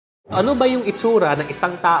Ano ba yung itsura ng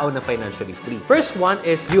isang tao na financially free? First one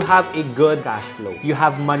is you have a good cash flow. You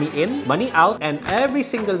have money in, money out, and every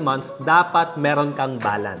single month, dapat meron kang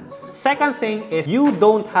balance. Second thing is you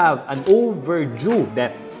don't have an overdue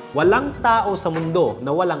debts. Walang tao sa mundo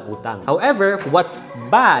na walang utang. However, what's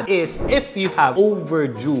bad is if you have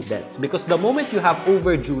overdue debts. Because the moment you have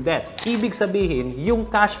overdue debts, ibig sabihin, yung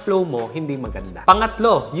cash flow mo hindi maganda.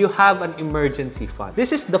 Pangatlo, you have an emergency fund.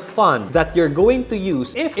 This is the fund that you're going to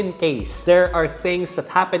use if in case there are things that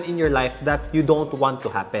happen in your life that you don't want to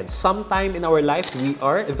happen. Sometime in our life, we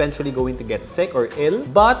are eventually going to get sick or ill,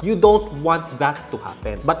 but you don't want that to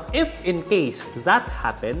happen. But if in case that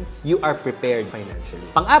happens, you are prepared financially.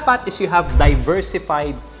 Pang-apat is you have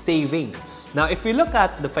diversified savings. Now, if you look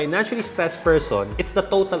at the financially stressed person, it's the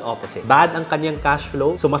total opposite. Bad ang kanyang cash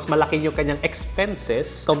flow, so mas malaki yung kanyang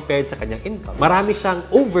expenses compared sa kanyang income. Marami siyang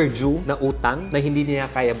overdue na utang na hindi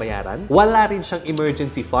niya kaya bayaran. Wala rin siyang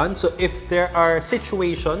emergency fund. So if there are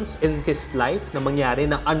situations in his life na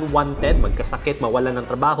mangyari na unwanted, magkasakit, mawalan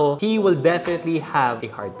ng trabaho, he will definitely have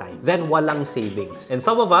a hard time. Then walang savings. And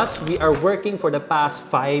some of us, we are working for the past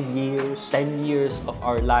 5 years, 10 years of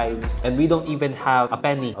our lives, and we don't even have a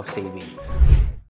penny of savings.